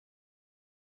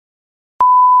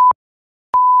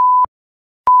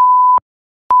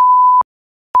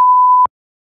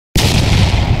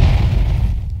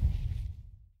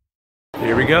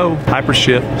Here we go.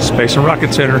 Hypership, Space and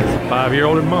Rocket Center.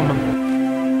 5-year-old and mama.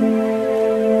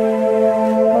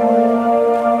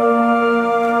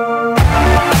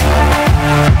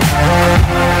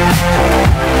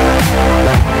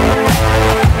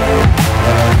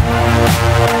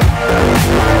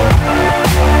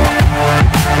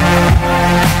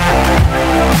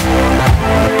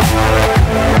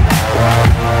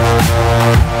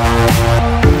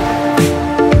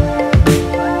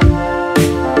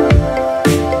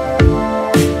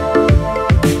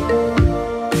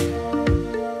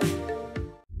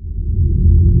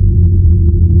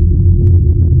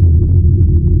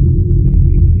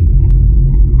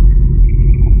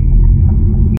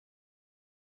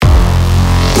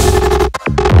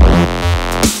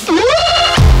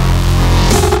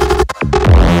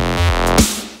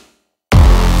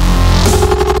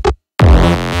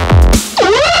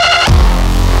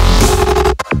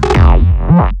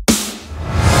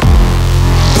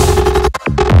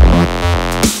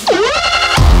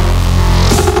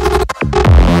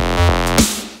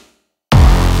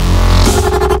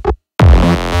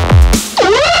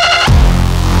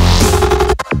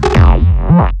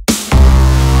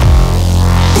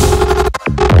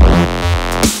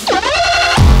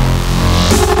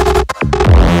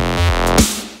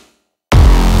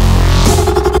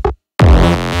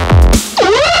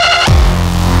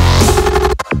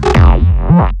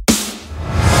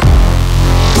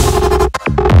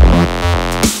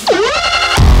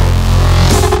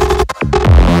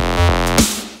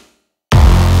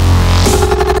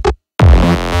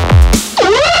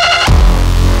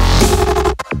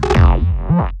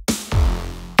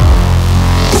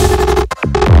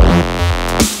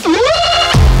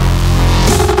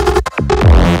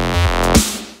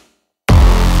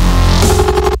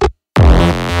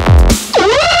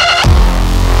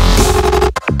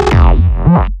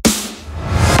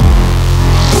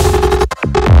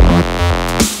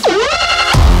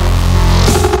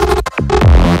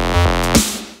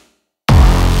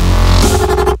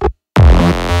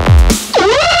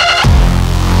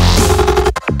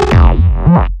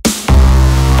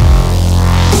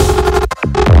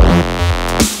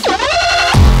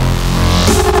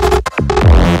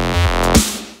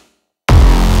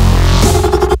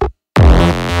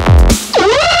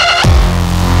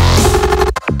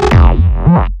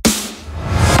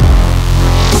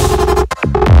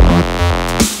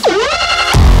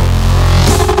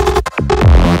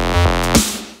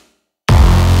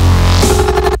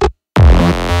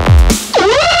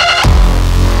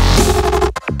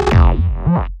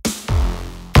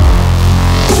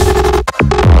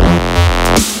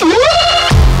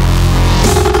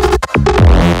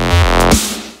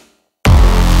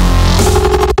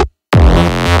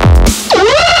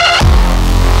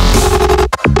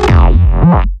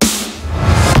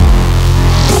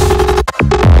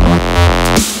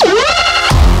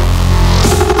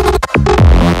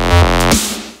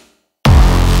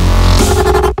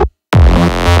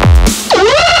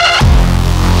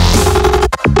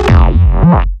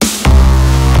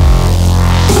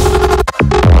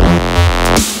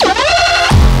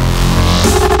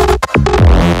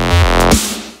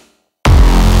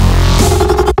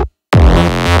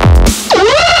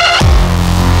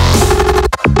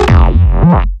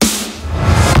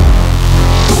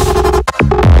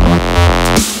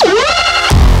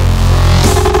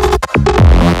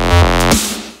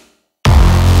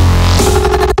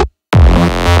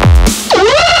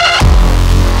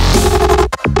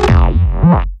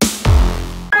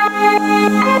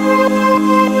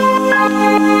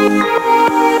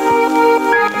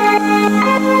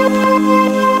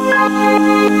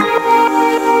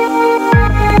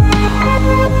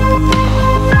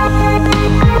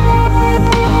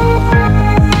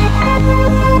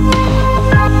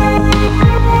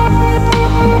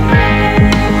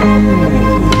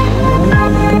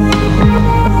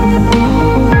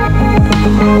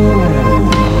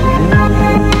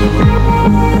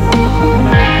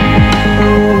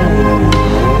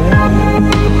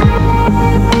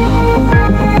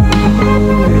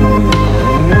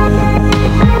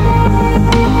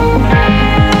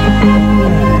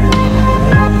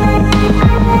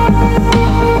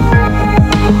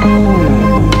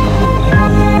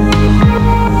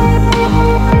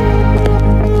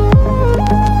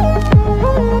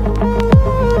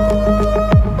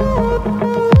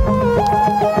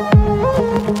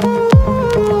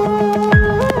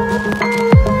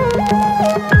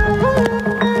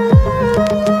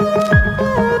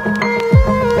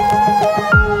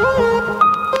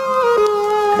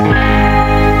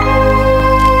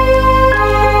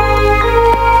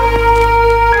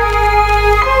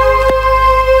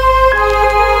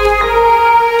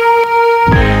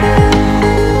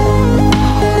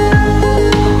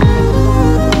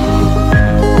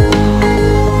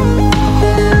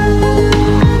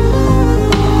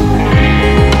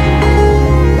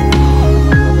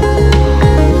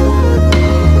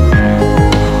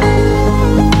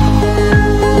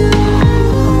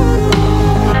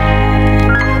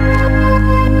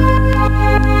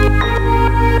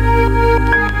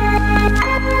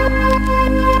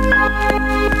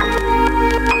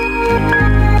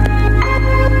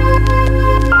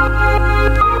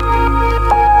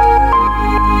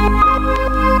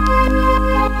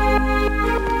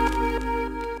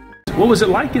 What was it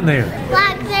like in there?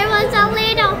 Like there was a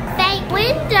little fake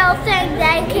window thing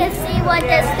that you could see what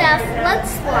the stuff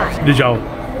looks like. Did y'all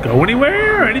go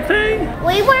anywhere or anything?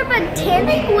 We were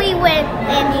pretending we went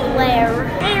anywhere.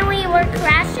 And we were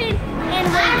crashing and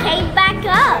we came back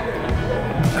up.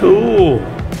 Cool.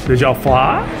 Did y'all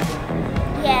fly?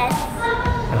 Yes.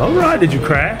 All right. Did you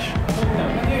crash?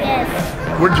 Yes.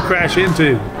 Where did you crash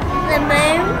into? The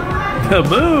moon? The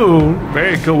moon.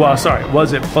 Very cool. Well, sorry.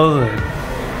 Was it fun?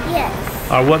 Yes.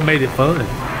 Or what made it fun?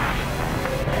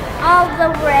 All the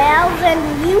rails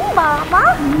and you,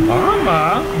 Mama.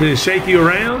 Mama. Did it shake you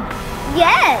around?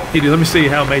 Yes. Let me see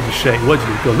how it made you shake. What'd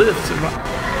you do? Go lift and right.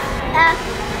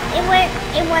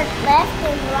 It went left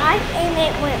and right and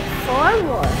it went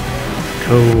forward.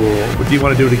 Cool. Do you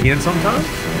want to do it again sometime?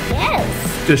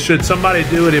 Yes. Just should somebody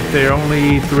do it if they're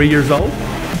only 3 years old?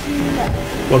 No.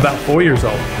 What about 4 years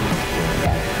old?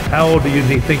 How old do you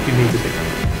think you need to be?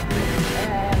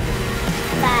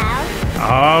 5.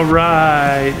 All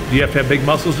right. Do you have to have big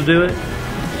muscles to do it?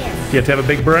 Yes. Do you have to have a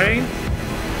big brain?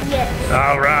 Yes.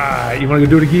 All right. You want to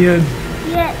go do it again?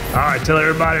 Yes. All right. Tell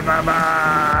everybody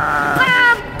bye-bye.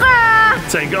 Papa.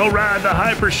 Say go ride the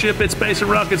hypership at Space and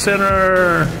Rocket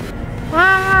Center.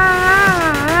 Mama.